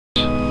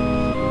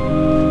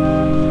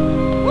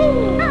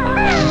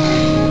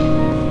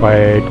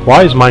Wait,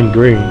 why is mine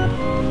green?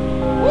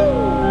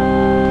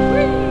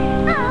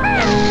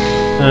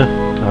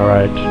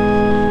 Alright.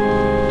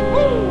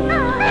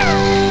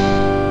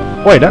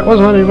 Wait, that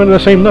wasn't even the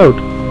same note.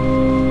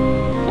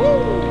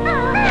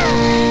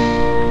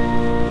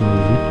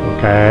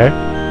 Okay.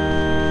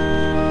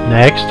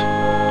 Next.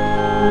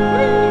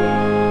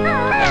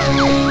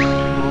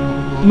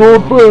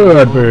 Not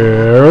bad,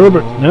 bear,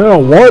 but now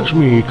watch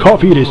me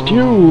copy this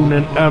tune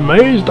and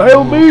amazed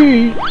I'll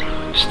be.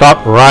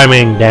 Stop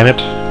rhyming, damn it.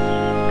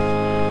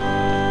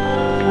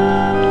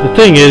 The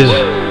thing is,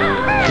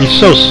 he's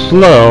so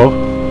slow,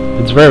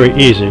 it's very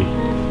easy.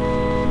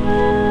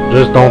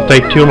 Just don't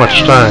take too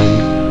much time.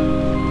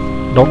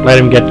 Don't let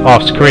him get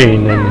off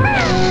screen and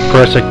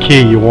press a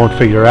key you won't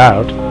figure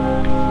out.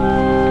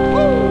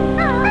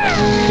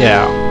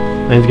 Yeah,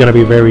 and it's gonna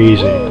be very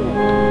easy.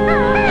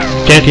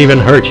 Can't even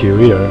hurt you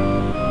either.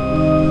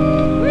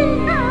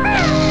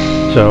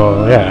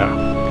 So yeah,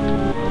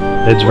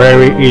 it's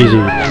very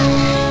easy.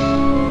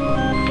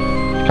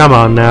 Come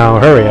on now,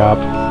 hurry up.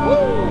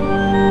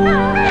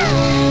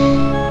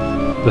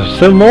 There's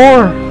still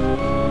more?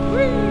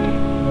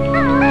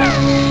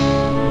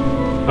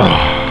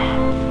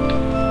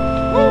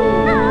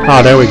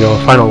 Oh, there we go,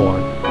 final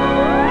one.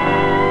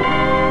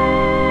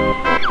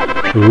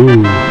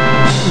 Ooh.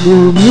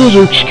 Your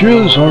music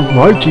skills are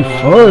mighty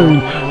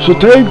fine, so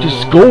take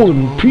this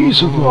golden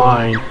piece of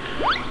mine.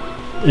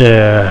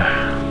 Yeah.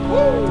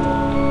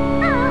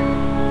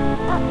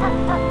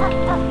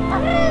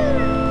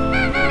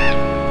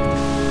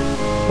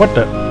 What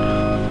the?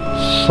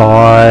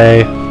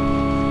 Sigh.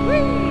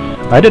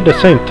 I did the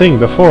same thing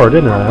before,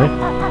 didn't I?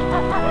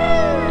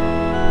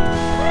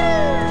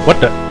 What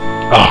the?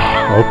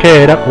 Ah,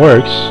 okay, that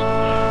works.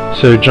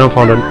 So jump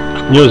on the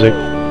music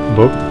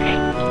book.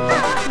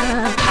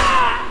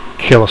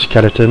 Kill a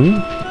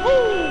skeleton,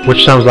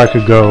 which sounds like a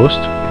ghost.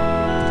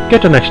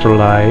 Get an extra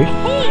life.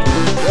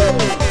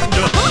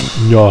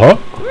 Yeah.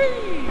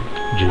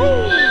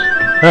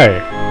 Jeez.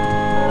 Hey.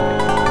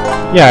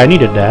 Yeah, I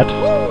needed that.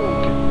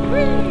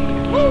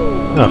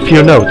 A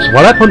few notes.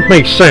 Well, that wouldn't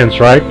make sense,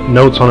 right?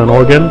 Notes on an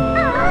organ.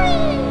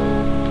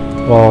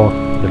 Well,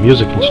 the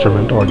music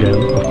instrument organ,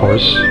 of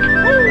course.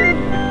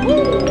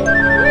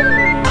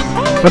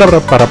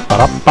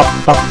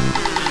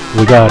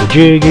 We got a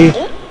jiggy.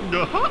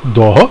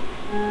 Duh.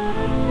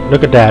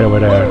 Look at that over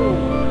there.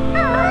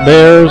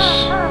 There's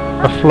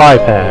a fly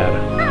pad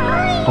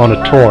on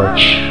a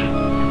torch.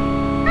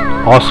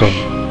 Awesome.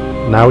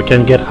 Now we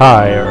can get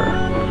higher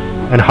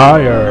and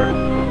higher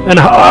and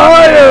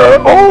higher.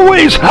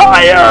 Always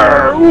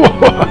higher.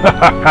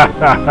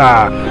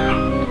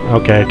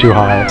 Okay, too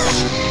high.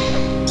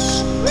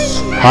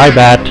 Hi,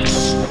 bat.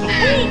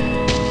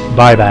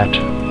 Bye, bat.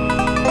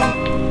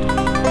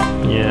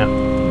 Yeah.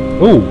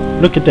 Ooh,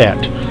 look at that.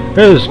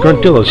 There's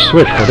Gruntilla's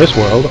switch for this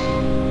world.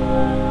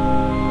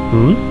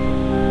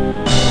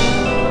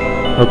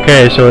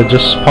 Okay, so it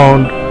just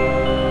spawned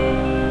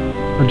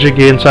a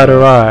jiggy inside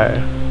her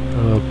eye.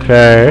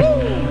 Okay.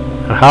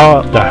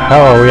 How the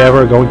hell are we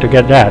ever going to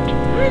get that?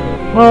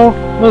 Well,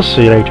 we'll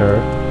see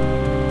later.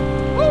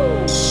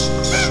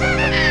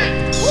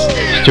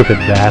 Stupid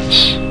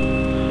bats.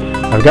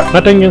 I've got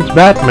nothing against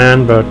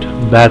Batman, but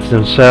bats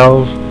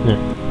themselves... Yeah.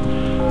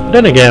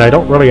 Then again, I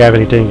don't really have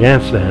anything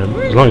against them,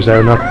 as long as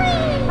they're not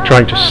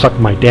trying to suck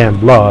my damn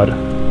blood.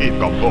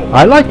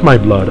 I like my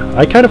blood.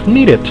 I kind of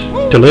need it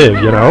to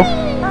live, you know?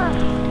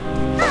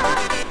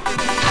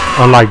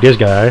 Unlike this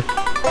guy.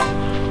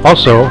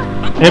 Also,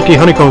 empty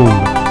honeycomb.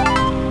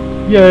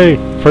 Yay!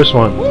 First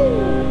one.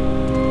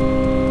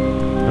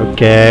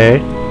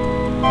 Okay.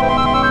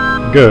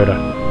 Good.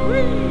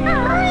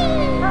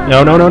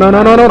 No, no, no, no,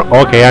 no, no, no.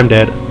 Okay, I'm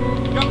dead.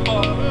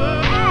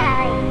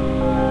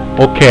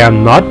 Okay,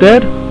 I'm not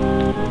dead?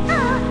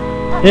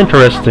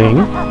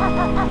 Interesting.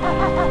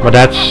 But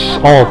that's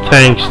all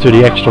thanks to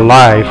the extra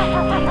life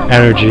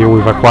energy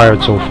we've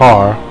acquired so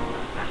far.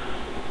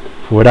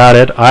 Without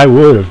it, I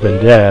would have been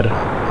dead.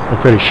 I'm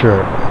pretty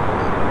sure.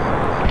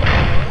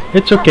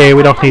 It's okay,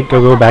 we don't need to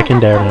go back in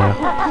there now.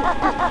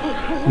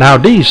 Now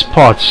these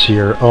pots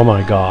here, oh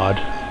my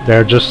god.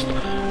 They're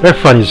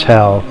funny as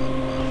hell.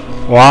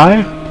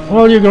 Why?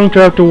 Well, you're going to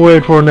have to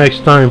wait for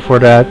next time for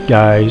that,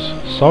 guys.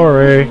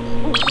 Sorry.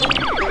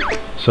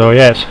 So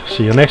yes,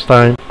 see you next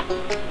time.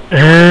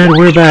 And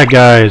we're back,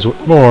 guys, with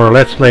more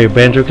Let's Play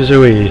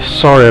Banjo-Kazooie.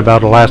 Sorry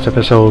about the last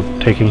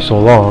episode taking so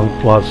long.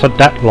 Well, it's not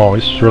that long,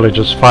 it's really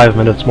just 5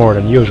 minutes more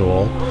than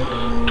usual.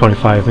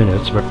 25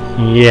 minutes, but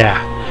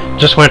yeah.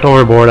 Just went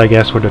overboard, I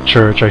guess, with the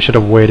church. I should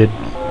have waited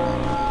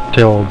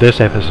till this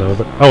episode,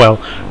 but oh well.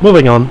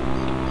 Moving on.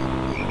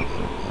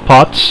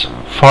 Pots,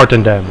 fart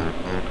in them.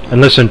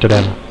 And listen to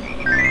them.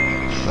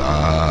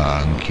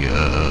 Thank you.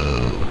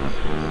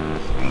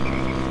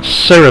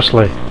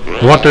 Seriously,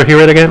 you want to hear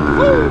it again?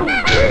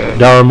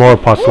 There are more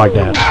pots like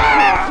that.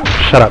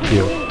 Shut up,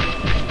 you.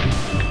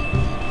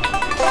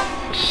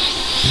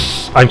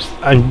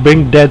 I'm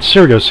being dead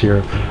serious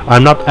here.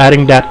 I'm not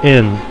adding that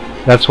in.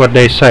 That's what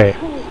they say.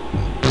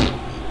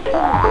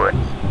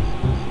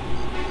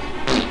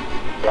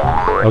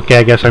 Okay,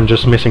 I guess I'm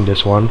just missing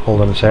this one.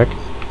 Hold on a sec.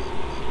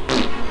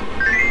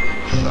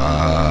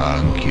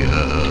 Thank you.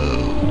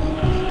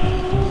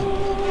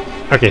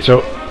 Okay,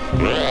 so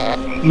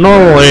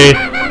normally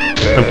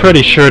I'm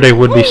pretty sure they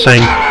would be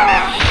saying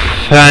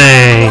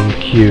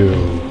thank you,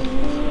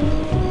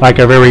 like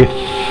a very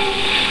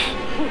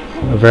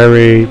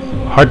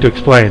hard to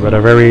explain, but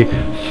a very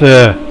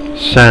th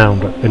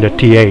sound in the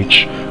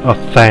th of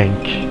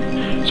thank.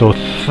 So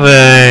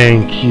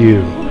thank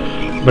you.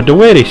 But the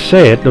way they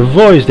say it, the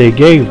voice they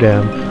gave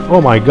them,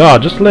 oh my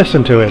god, just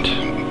listen to it.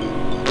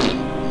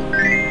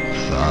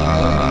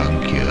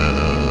 Thank you.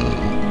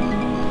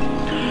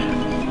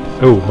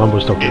 Oh,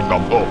 Mumbo's talking.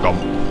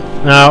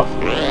 Now,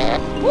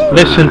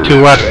 listen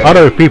to what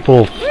other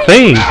people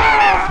think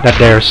that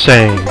they're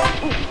saying.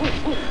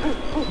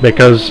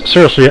 Because,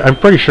 seriously, I'm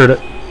pretty sure that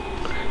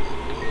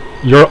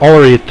you're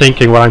already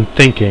thinking what I'm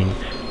thinking.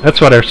 That's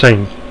what they're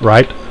saying,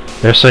 right?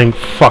 They're saying,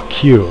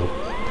 fuck you.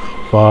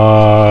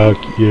 Fuck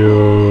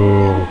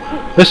you.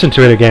 Listen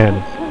to it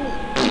again.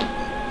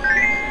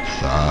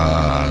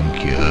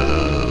 Thank you.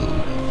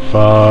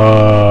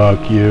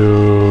 Fuck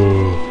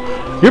you.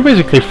 You're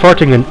basically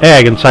farting an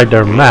egg inside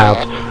their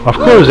mouth. Of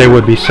course they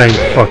would be saying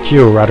fuck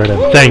you rather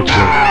than thank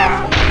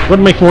you. Would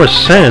make more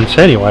sense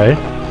anyway.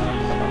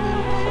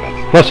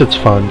 Plus it's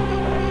fun.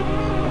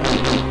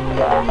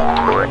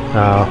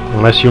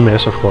 Unless you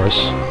miss, of course.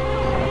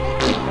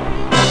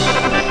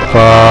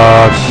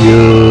 Fuck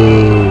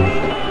you.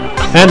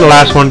 And the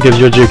last one gives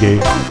you a jiggy.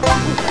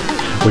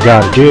 We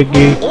got a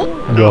jiggy.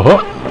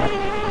 Go.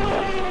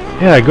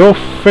 Yeah, go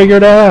figure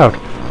that out.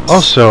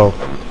 Also,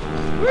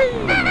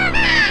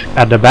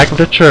 at the back of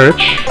the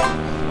church,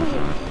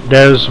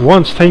 there's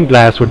one stained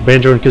glass with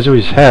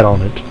Banjo-Kazooie's head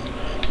on it.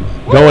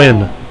 Go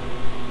in.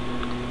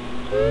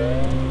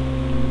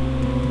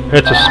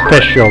 It's a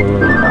special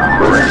room.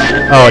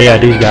 Oh yeah,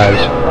 these guys.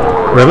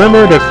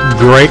 Remember the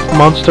great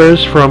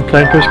monsters from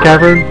Clanker's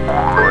Cavern?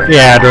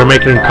 Yeah, they're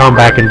making a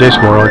comeback in this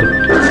world.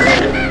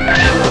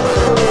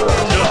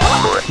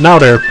 Now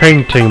they're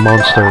painting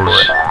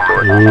monsters.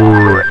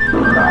 Ooh.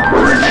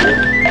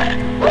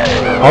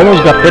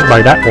 Almost got hit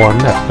by that one,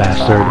 that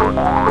bastard.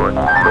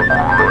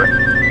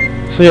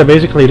 So yeah,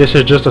 basically this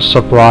is just a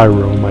supply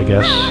room, I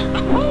guess.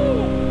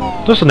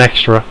 Just an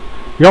extra.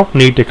 You don't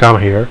need to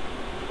come here.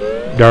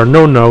 There are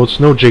no notes,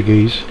 no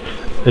jiggies.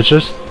 It's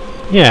just,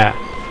 yeah,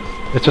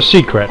 it's a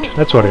secret.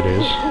 That's what it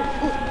is.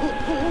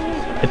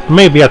 It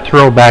may be a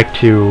throwback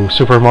to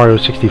Super Mario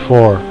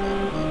 64.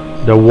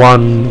 The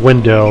one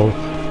window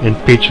in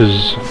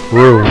Peach's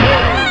room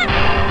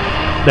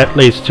that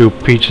leads to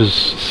Peach's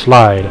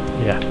slide.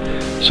 Yeah.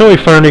 So we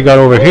finally got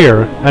over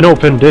here and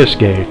opened this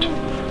gate.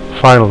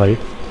 Finally.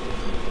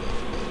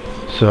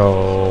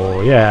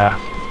 So, yeah.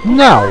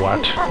 Now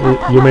what?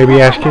 You may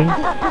be asking?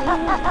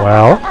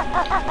 Well,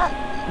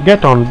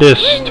 get on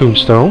this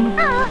tombstone.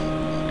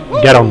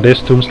 Get on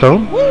this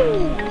tombstone.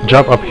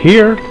 Jump up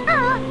here.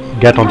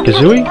 Get on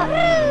Kazooie.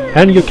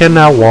 And you can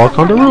now walk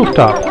on the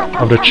rooftop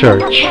of the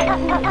church.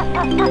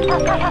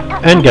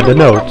 And get the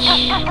notes.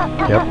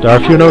 Yep, there are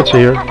a few notes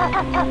here.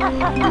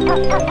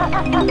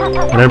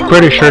 And I'm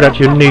pretty sure that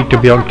you need to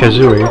be on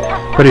Kazooie.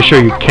 Pretty sure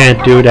you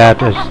can't do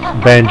that as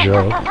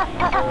Banjo.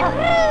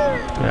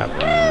 Yep.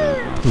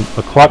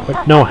 A clock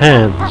with no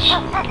hands.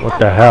 What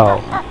the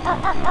hell?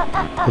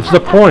 What's the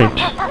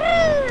point?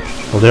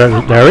 Well,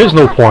 there is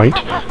no point,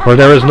 or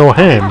there is no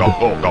hand.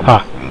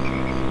 Ha.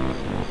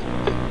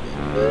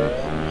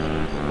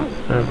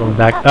 Going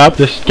back up.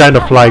 This is kind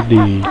of like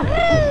the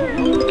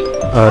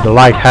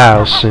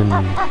lighthouse in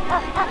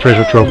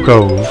Treasure Trove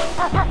Cove.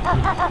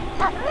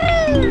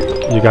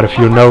 You got a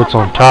few notes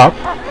on top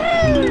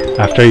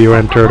after you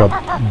enter the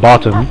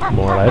bottom,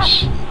 more or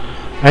less,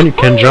 and you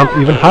can jump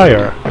even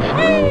higher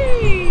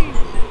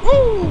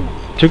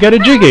to get a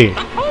jiggy.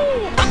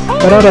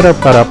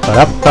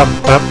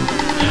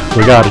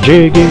 We got a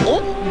jiggy.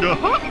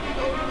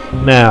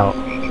 Now,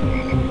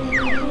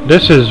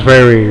 this is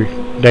very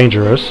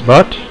dangerous,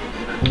 but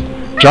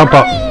jump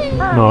up.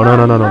 No.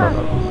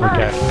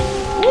 Okay.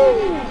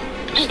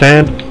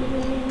 Stand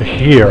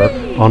here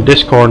on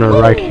this corner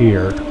right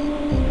here.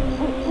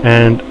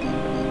 And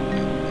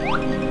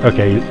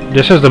okay,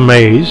 this is the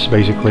maze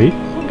basically.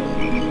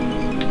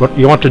 But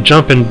you want to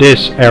jump in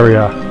this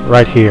area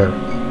right here.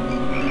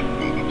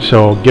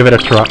 So give it a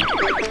try.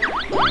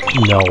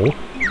 No.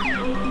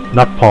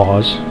 Not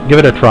pause. Give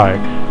it a try.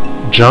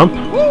 Jump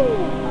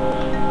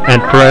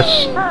and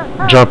press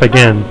jump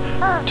again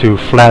to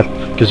flap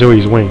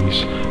Kazooie's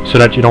wings so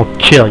that you don't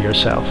kill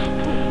yourself.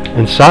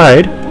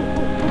 Inside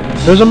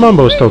there's a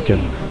Mumbo's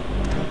token.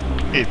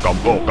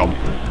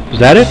 Is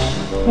that it?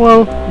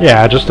 Well,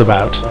 yeah, just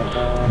about.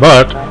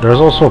 But there's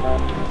also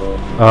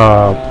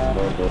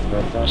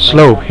a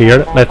slope here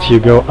that lets you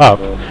go up.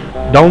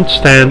 Don't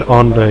stand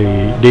on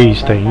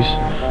these things.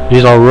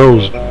 These are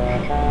rose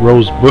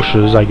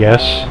bushes, I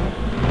guess,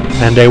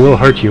 and they will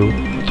hurt you.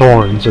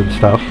 Thorns and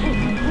stuff.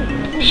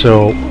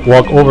 So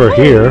walk over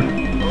here,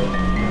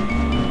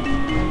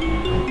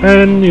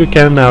 and you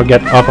can now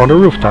get up on the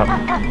rooftop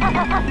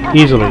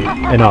easily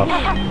enough.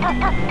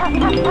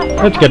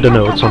 Let's get the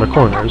notes on the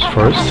corners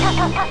first.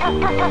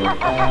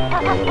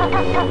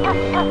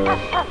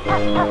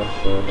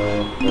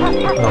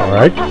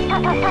 Alright.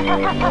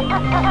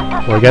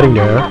 We're getting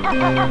there.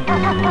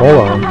 Hold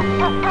on.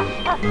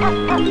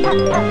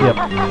 Yep.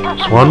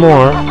 Just one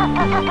more.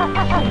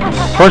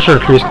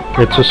 Fortunately,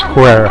 it's a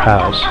square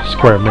house.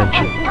 Square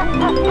mansion.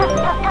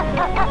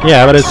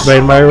 Yeah, but it's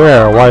made by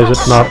Rare. Why is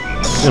it not,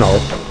 you know,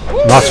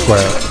 not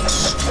square?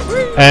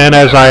 And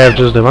as I have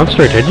just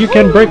demonstrated, you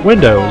can break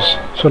windows.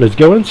 So let's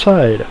go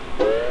inside.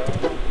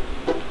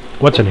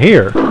 What's in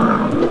here?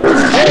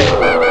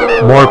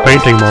 More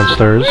painting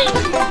monsters.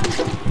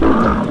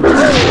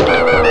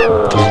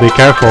 Just be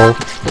careful.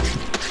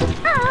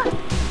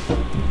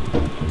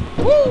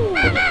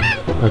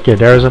 Okay,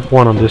 there isn't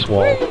one on this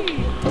wall.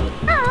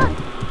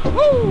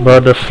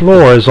 But the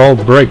floor is all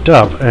bricked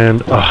up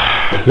and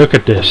look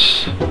at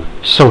this.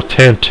 So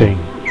tempting.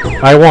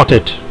 I want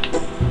it.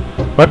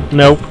 But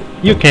nope,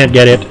 you can't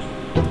get it.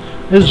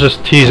 It's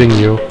just teasing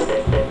you.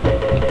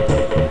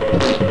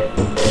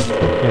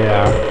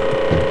 Yeah.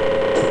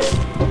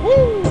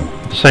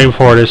 Same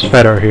for this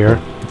feather here.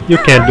 You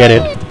can't get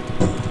it.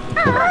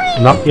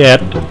 Not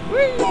yet.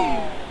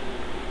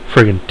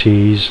 Friggin'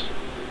 tease.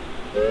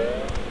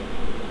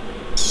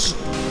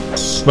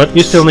 But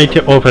you still need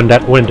to open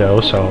that window,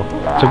 so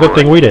it's a good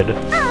thing we did.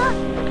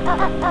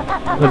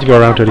 Let's go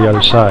around to the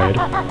other side.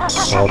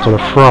 Well, to the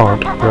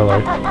front,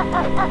 really.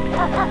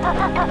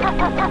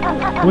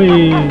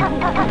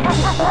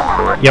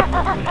 Yep,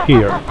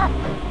 here.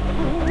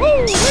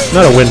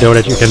 Another window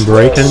that you can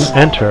break and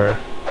enter.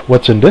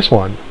 What's in this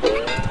one?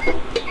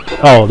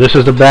 Oh, this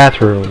is the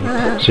bathroom.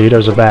 See,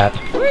 there's a bath.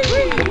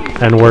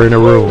 And we're in a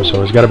room,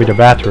 so it's gotta be the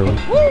bathroom.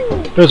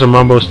 There's a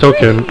Mumbo's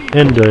token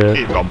in the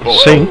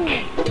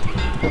sink.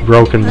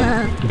 Broken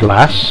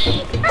glass.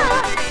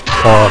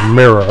 Or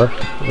mirror,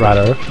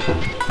 rather.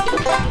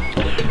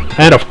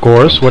 And of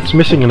course, what's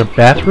missing in a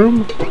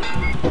bathroom?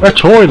 A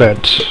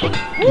toilet!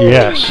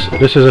 Yes,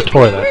 this is a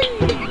toilet.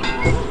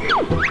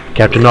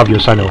 Captain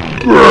Obvious, I know.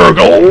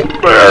 Virgo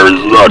Bear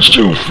is much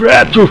too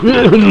fat to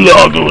fit in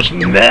Lago's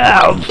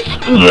mouth.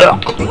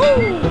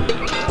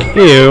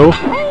 Ew.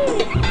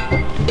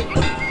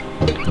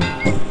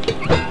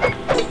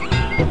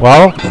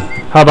 Well,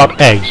 how about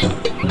eggs?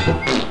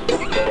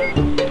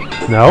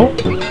 No?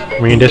 I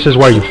mean, this is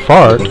where you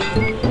fart.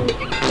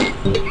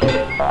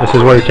 This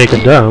is where you take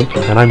a dump,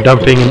 and I'm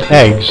dumping in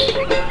eggs.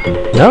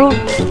 No?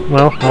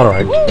 Well,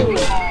 alright.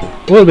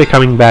 We'll be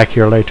coming back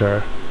here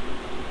later.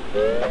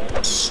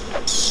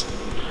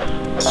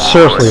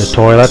 Seriously, a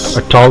toilet?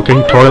 A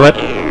talking toilet?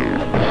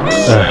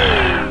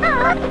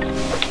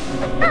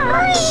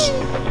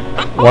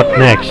 What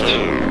next?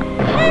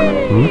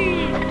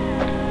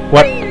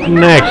 What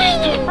next?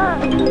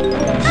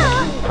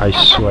 I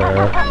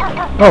swear.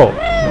 Oh!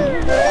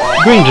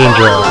 Green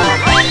ginger!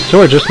 So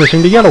we're just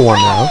missing the yellow one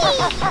now.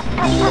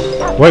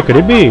 Where could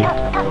it be?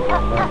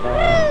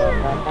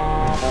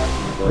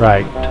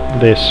 Right,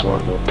 this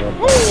one.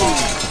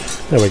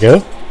 There we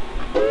go.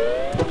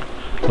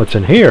 What's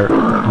in here?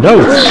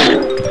 Notes!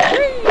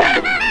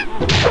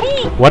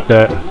 What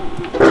the?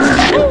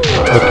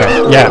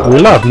 Okay, yeah, we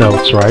love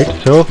notes, right?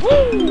 So,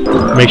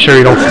 make sure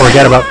you don't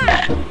forget about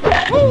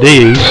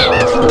these.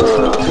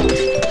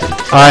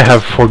 I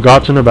have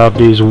forgotten about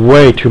these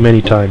way too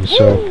many times,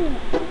 so...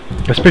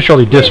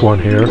 Especially this one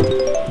here.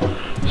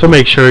 So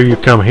make sure you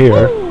come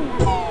here.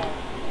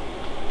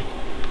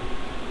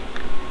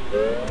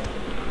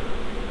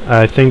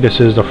 I think this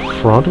is the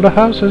front of the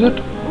house, is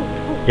it?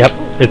 Yep,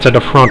 it's at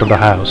the front of the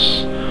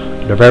house.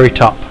 The very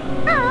top.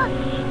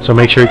 So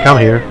make sure you come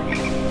here.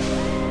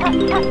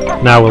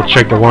 Now we'll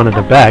check the one at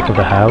the back of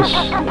the house.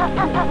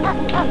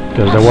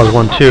 Because there was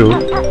one too.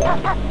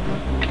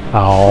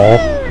 Oh,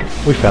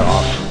 we fell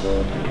off.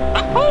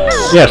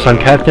 Yes, I'm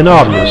Captain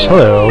Obvious.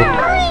 Hello.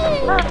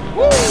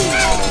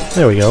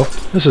 There we go.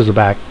 This is the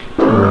back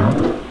room.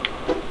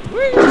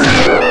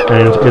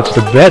 And it's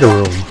the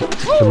bedroom.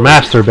 The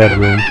master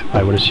bedroom,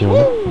 I would assume.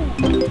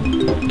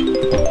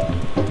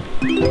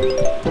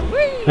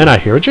 And I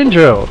hear a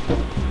Jinjo.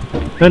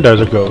 And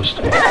there's a ghost.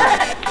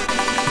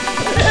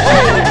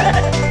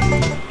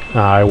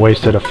 Ah, I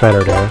wasted a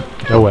feather there.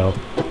 Oh well.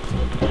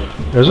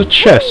 There's a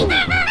chest.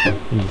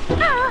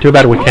 Too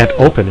bad we can't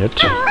open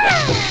it.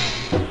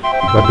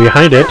 But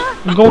behind it,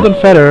 a golden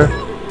feather.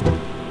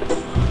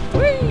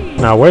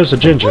 Now where's the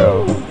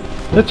Jinjo?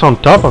 It's on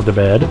top of the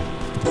bed.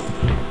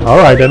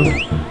 Alright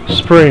then.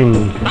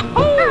 Spring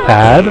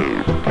pad.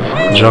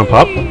 Jump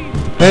up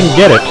and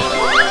get it.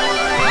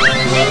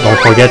 Don't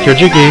forget your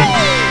jiggy.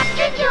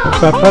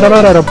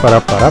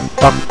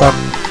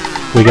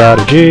 We got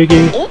a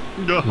jiggy.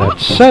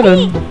 That's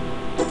 7.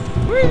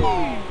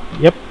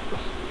 Yep.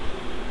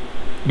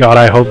 God,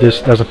 I hope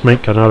this doesn't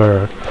make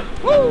another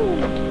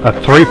a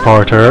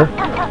 3-parter,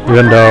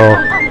 even though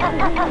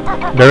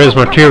there is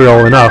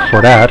material enough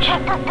for that.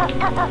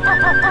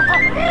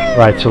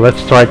 Right, so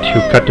let's try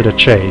to cut to the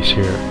chase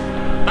here.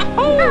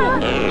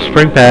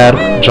 Spring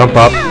pad, jump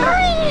up,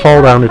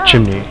 fall down the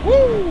chimney.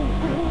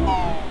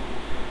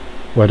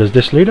 Where does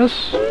this lead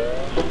us?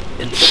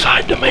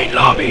 inside the main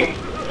lobby.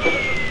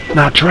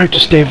 Now try to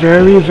stay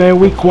very,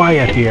 very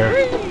quiet here.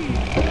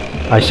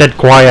 I said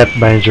quiet,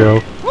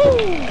 Banjo.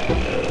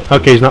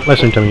 Okay, he's not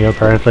listening to me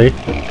apparently.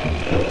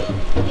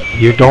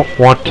 You don't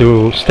want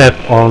to step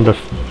on the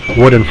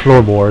wooden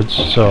floorboards,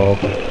 so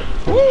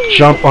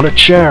jump on a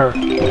chair.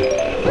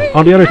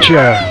 On the other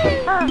chair.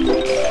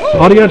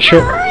 On the other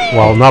chair.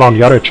 Well, not on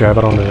the other chair,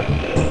 but on the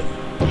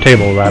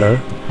table rather.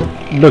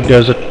 Look,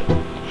 there's a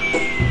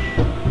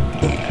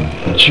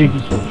Jiggy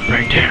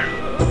right there.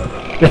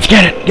 Let's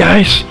get it,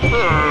 guys.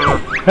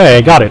 Hey,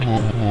 I got it.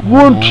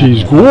 Once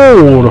she's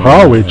gone,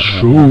 how it's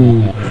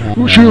soon.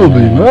 She'll be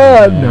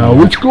mad now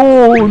it's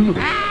gone.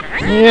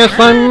 Yes,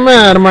 I'm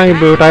mad, my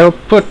boot. I'll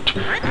put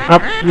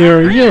up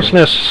your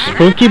useless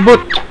spooky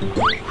boot.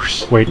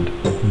 Wait,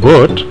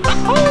 boot?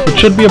 It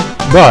should be a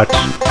butt.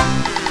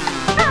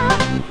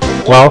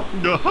 Well,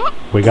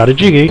 we got a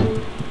Jiggy.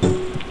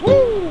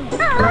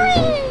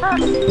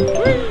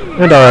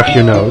 And there are a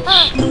few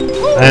notes.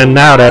 And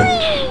now that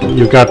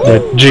you got the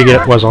Jiggy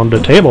that was on the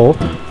table,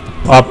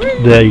 up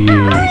the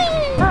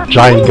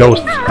giant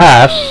ghost's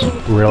ass,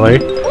 really,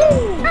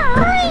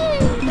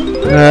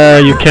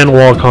 you can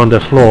walk on the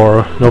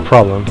floor, no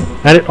problem.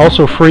 And it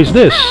also frees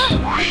this,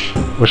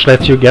 which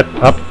lets you get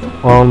up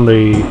on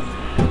the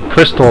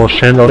crystal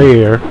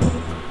chandelier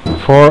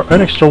for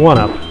an extra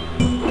 1-up.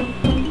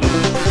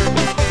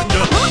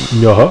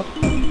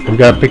 I've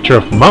got a picture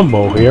of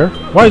Mumbo here.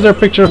 Why is there a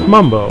picture of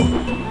Mumbo?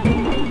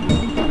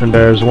 And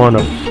there's one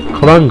of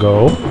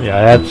Klungo.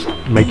 Yeah,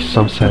 that makes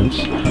some sense.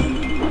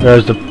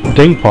 There's the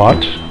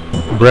Dingpot,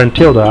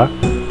 Brentilda,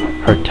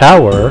 her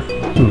tower,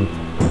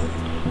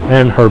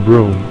 and her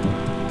broom.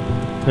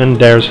 And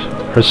there's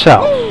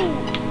herself.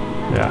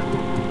 Yeah.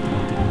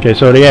 Okay,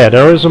 so yeah,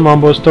 there is a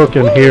Mumbo's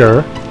token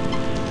here,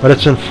 but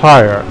it's in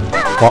fire.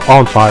 Well,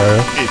 on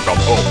fire.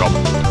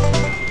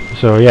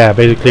 So yeah,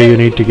 basically you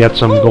need to get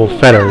some gold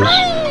feathers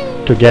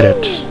to get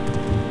it.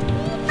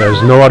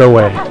 There's no other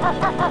way.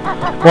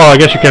 Well, I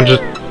guess you can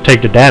just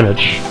take the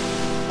damage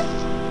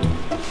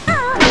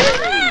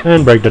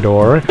and break the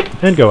door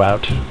and go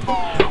out.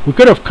 We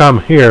could have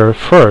come here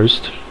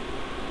first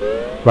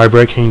by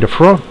breaking the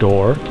front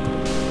door,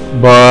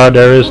 but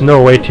there is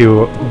no way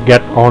to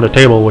get on the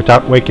table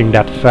without waking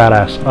that fat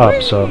ass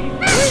up, so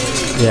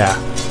yeah.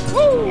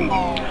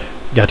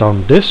 Get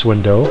on this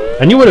window,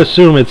 and you would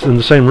assume it's in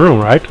the same room,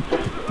 right?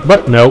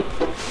 But no.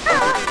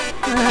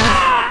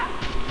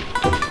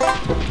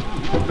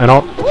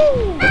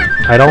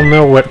 I don't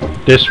know what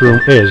this room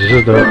is. This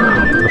is the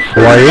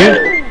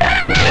foyer?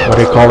 What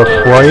do you call a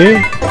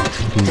foyer?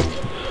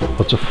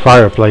 It's a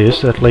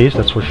fireplace, at least,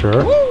 that's for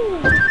sure.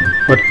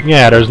 But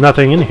yeah, there's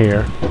nothing in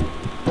here.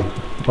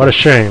 What a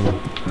shame.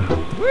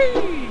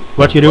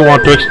 But you do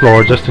want to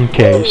explore just in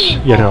case,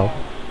 you know.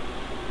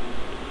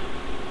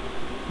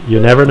 You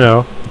never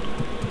know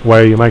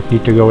where you might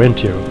need to go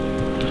into.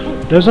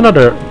 There's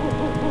another...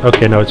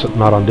 Okay, no, it's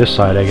not on this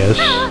side, I guess.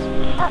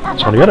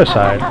 It's on the other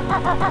side.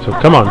 So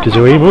come on,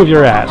 Kazooie, move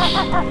your ass.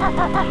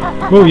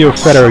 Move your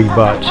feathery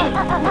butt.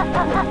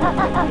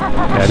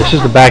 Yeah, this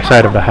is the back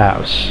side of the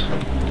house.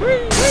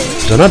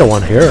 There's another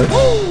one here.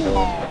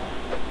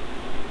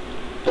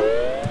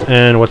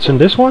 And what's in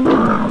this one?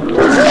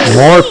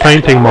 More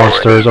painting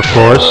monsters, of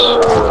course.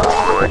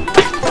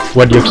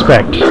 What do you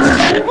expect?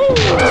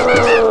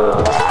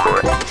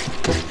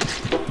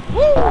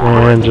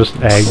 And just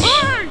eggs.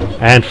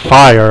 And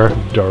fire.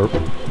 Derp.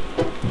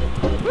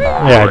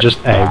 Yeah, just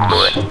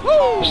eggs.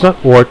 It's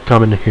not worth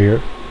coming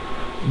here.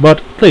 But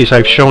at least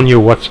I've shown you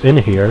what's in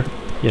here,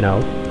 you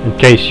know, in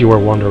case you were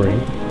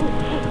wondering.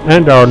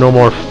 And there are no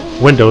more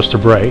windows to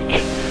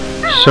break.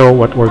 So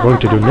what we're going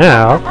to do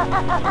now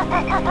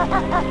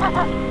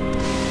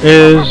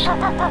is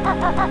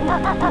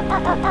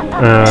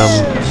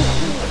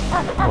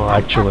well,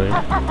 actually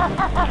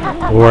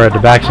we're at the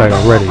backside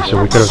already, so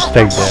we could have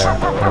stayed there.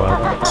 Oh well.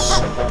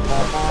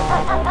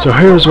 So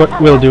here's what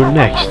we'll do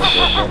next.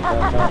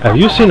 Have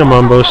you seen a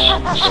Mumbo's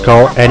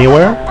skull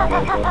anywhere?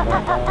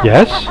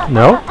 Yes?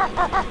 No?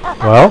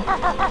 Well,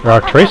 there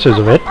are traces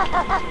of it.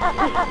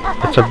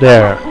 It's up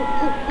there.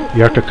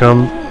 You have to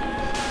come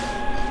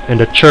in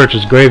the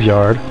church's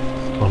graveyard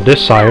on this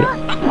side,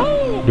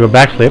 do a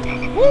backflip,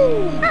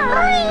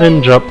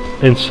 and jump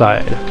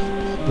inside.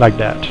 Like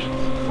that.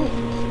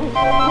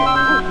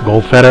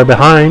 Gold feather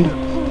behind,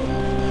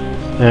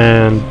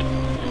 and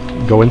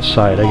go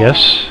inside, I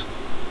guess.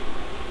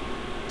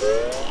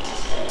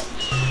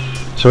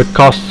 So it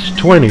costs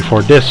 20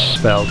 for this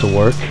spell to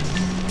work,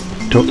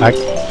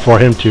 for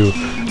him to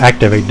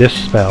activate this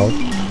spell.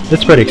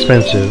 It's pretty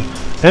expensive,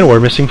 and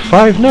we're missing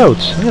 5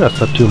 notes. Yeah, that's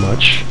not too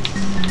much.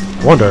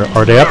 Wonder,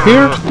 are they up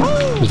here?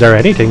 Is there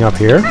anything up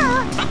here?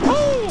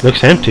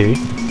 Looks empty.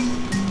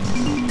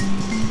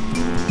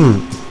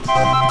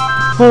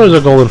 Well, there's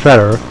a golden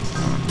feather.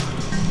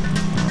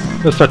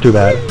 That's not too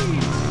bad.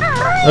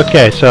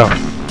 Okay, so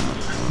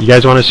you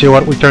guys want to see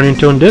what we turn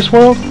into in this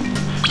world?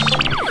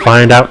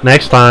 Find out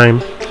next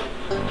time.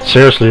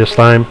 Seriously, this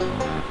time.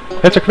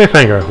 It's a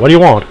cliffhanger. What do you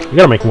want? You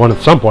gotta make one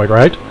at some point,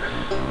 right?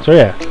 So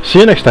yeah, see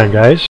you next time, guys.